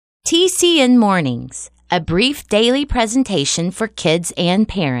TCN Mornings, a brief daily presentation for kids and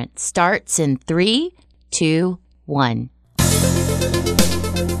parents, starts in 3, 2, 1. The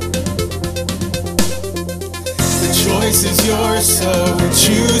choice is yours, so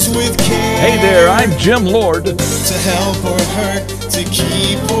choose with care. Hey there, I'm Jim Lord. To help or hurt, to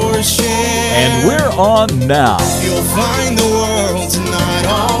keep or share. And we're on now. You'll find the world's not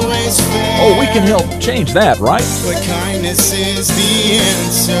always fair. Oh, we can help change that, right? But kindness is the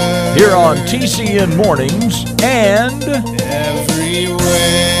answer. Here on TCN Mornings and everywhere.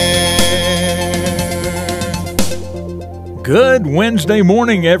 Good Wednesday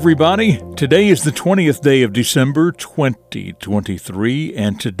morning, everybody. Today is the 20th day of December, 2023,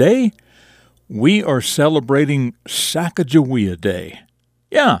 and today we are celebrating Sacagawea Day.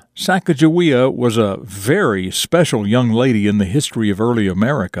 Yeah, Sacagawea was a very special young lady in the history of early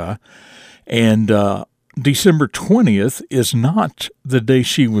America, and December 20th is not the day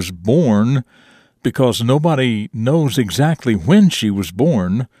she was born because nobody knows exactly when she was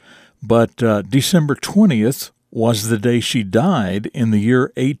born, but December 20th was the day she died in the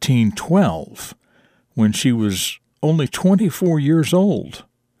year 1812, when she was only 24 years old.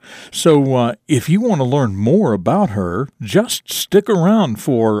 So if you want to learn more about her, just stick around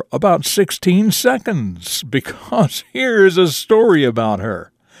for about 16 seconds, because here is a story about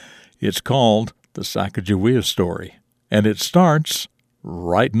her. It's called the Sacagawea Story, and it starts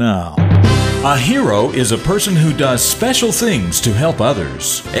right now. A hero is a person who does special things to help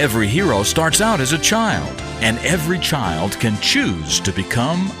others. Every hero starts out as a child, and every child can choose to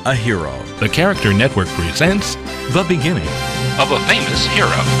become a hero. The Character Network presents The Beginning of a Famous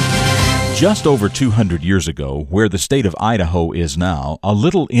Hero. Just over 200 years ago, where the state of Idaho is now, a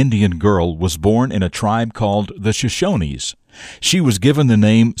little Indian girl was born in a tribe called the Shoshones. She was given the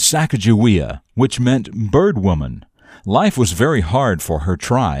name Sacagawea, which meant bird woman. Life was very hard for her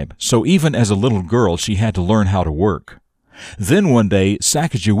tribe, so even as a little girl she had to learn how to work. Then one day,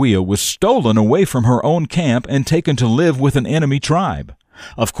 Sacagawea was stolen away from her own camp and taken to live with an enemy tribe.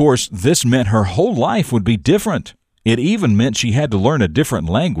 Of course, this meant her whole life would be different. It even meant she had to learn a different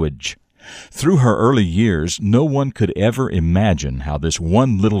language. Through her early years, no one could ever imagine how this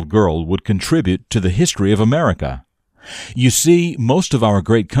one little girl would contribute to the history of America. You see, most of our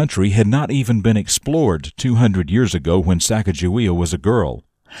great country had not even been explored 200 years ago when Sacagawea was a girl.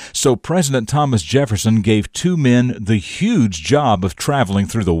 So President Thomas Jefferson gave two men the huge job of traveling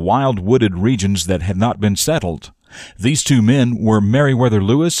through the wild wooded regions that had not been settled. These two men were Meriwether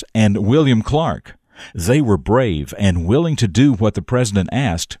Lewis and William Clark. They were brave and willing to do what the president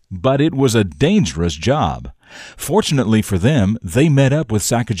asked, but it was a dangerous job. Fortunately for them, they met up with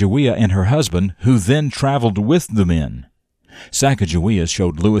Sacagawea and her husband, who then traveled with the men. Sacagawea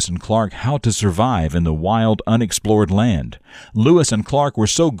showed Lewis and Clark how to survive in the wild, unexplored land. Lewis and Clark were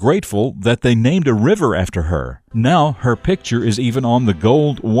so grateful that they named a river after her. Now her picture is even on the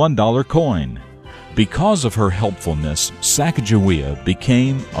gold $1 coin. Because of her helpfulness, Sacagawea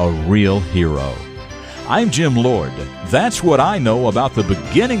became a real hero. I'm Jim Lord. That's what I know about the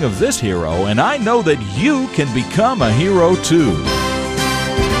beginning of this hero, and I know that you can become a hero too.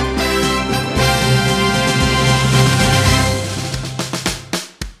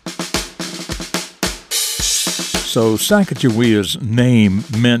 So Sacagawea's name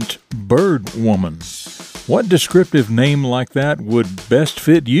meant bird woman. What descriptive name like that would best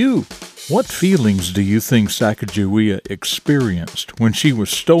fit you? What feelings do you think Sacagawea experienced when she was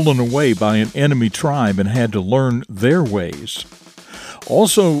stolen away by an enemy tribe and had to learn their ways?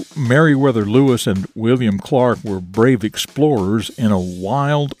 Also, Meriwether Lewis and William Clark were brave explorers in a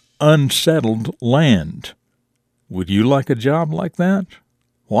wild, unsettled land. Would you like a job like that?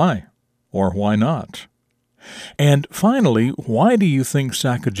 Why? Or why not? And finally, why do you think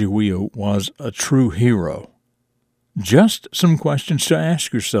Sacagawea was a true hero? Just some questions to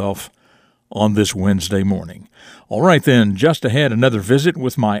ask yourself on this Wednesday morning. All right then, just ahead, another visit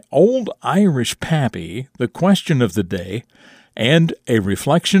with my old Irish pappy, the question of the day, and a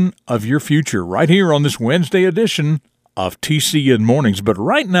reflection of your future right here on this Wednesday edition of TCN Mornings. But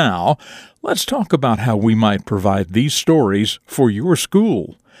right now, let's talk about how we might provide these stories for your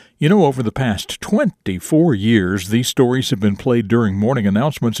school. You know, over the past 24 years, these stories have been played during morning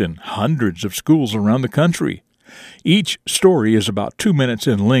announcements in hundreds of schools around the country. Each story is about 2 minutes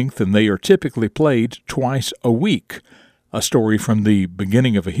in length, and they are typically played twice a week. A story from the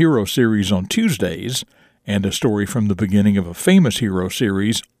beginning of a hero series on Tuesdays, and a story from the beginning of a famous hero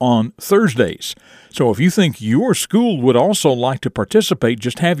series on Thursdays. So if you think your school would also like to participate,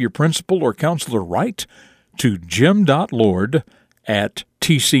 just have your principal or counselor write to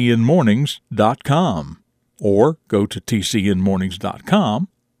jim.lord@tcnmornings.com or go to tcnmornings.com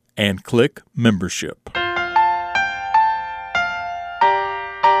and click Membership.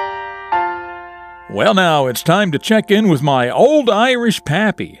 Well, now it's time to check in with my old Irish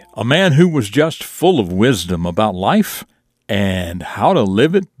pappy, a man who was just full of wisdom about life and how to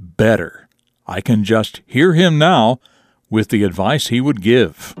live it better. I can just hear him now with the advice he would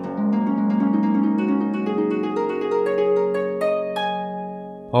give.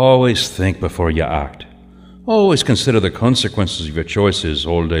 Always think before you act. Always consider the consequences of your choices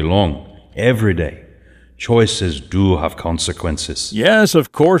all day long, every day. Choices do have consequences. Yes,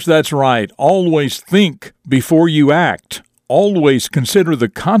 of course, that's right. Always think before you act. Always consider the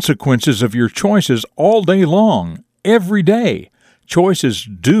consequences of your choices all day long, every day. Choices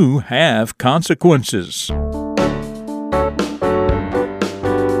do have consequences.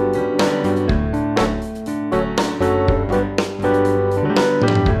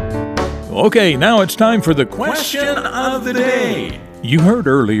 Okay, now it's time for the question of the day. You heard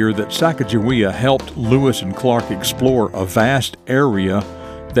earlier that Sacagawea helped Lewis and Clark explore a vast area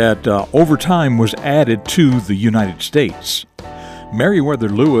that over time was added to the United States. Meriwether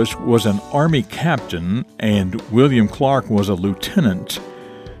Lewis was an Army captain and William Clark was a lieutenant,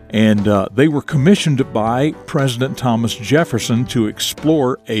 and they were commissioned by President Thomas Jefferson to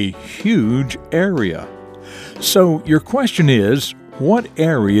explore a huge area. So your question is, what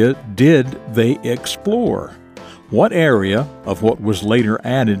area did they explore? What area of what was later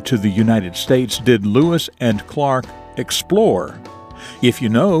added to the United States did Lewis and Clark explore? If you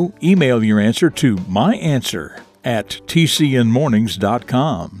know, email your answer to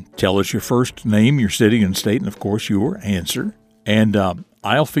myanswer@tcnmornings.com. Tell us your first name, your city and state, and of course your answer. And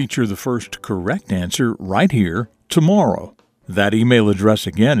I'll feature the first correct answer right here tomorrow. That email address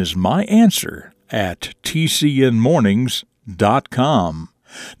again is myanswer@tcnmornings.com.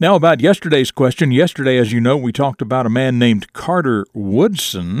 Now, about yesterday's question. Yesterday, as you know, we talked about a man named Carter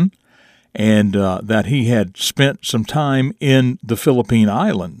Woodson and that he had spent some time in the Philippine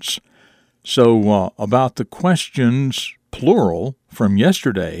Islands. So about the questions, plural, from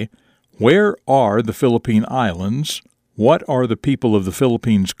yesterday, where are the Philippine Islands? What are the people of the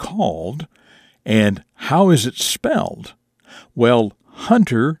Philippines called? And how is it spelled? Well,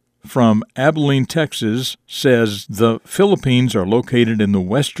 Hunter from Abilene, Texas, says the Philippines are located in the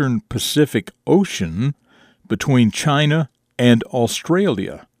western Pacific Ocean between China and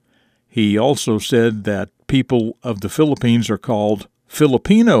Australia. He also said that people of the Philippines are called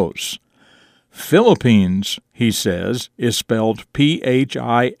Filipinos. Philippines, he says, is spelled Philippines,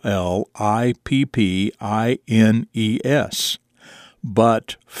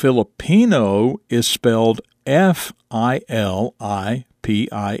 but Filipino is spelled Filipino.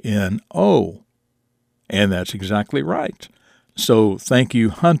 And that's exactly right. So thank you,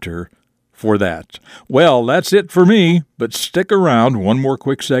 Hunter, for that. Well, that's it for me, but stick around. One more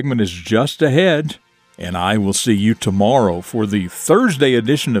quick segment is just ahead, and I will see you tomorrow for the Thursday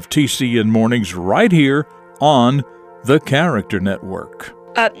edition of TCN Mornings right here on the Character Network.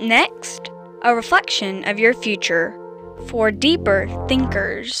 Up next, a reflection of your future for deeper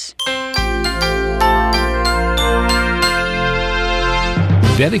thinkers.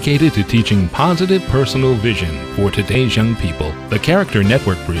 Dedicated to teaching positive personal vision for today's young people, the Character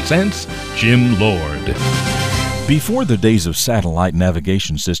Network presents Jim Lord. Before the days of satellite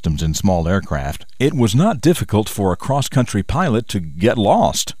navigation systems in small aircraft, it was not difficult for a cross-country pilot to get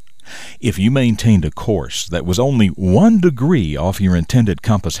lost. If you maintained a course that was only 1 degree off your intended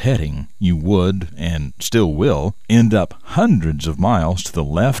compass heading, you would, and still will, end up hundreds of miles to the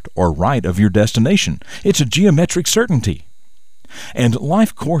left or right of your destination. It's a geometric certainty. And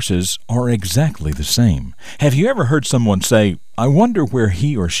life courses are exactly the same. Have you ever heard someone say, "I wonder where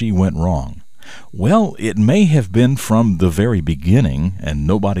he or she went wrong"? Well, it may have been from the very beginning, and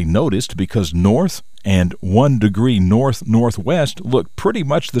nobody noticed because north and 1 degree north-northwest look pretty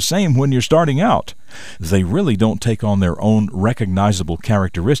much the same when you're starting out. They really don't take on their own recognizable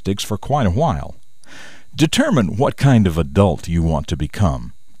characteristics for quite a while. Determine what kind of adult you want to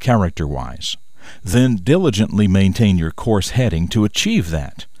become, character-wise. Then diligently maintain your course heading to achieve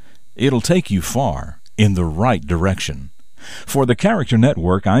that. It'll take you far in the right direction. For the Character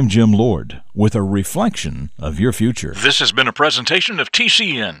Network, I'm Jim Lord, with a reflection of your future. This has been a presentation of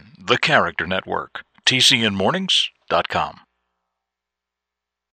TCN, the Character Network, tcnmornings.com.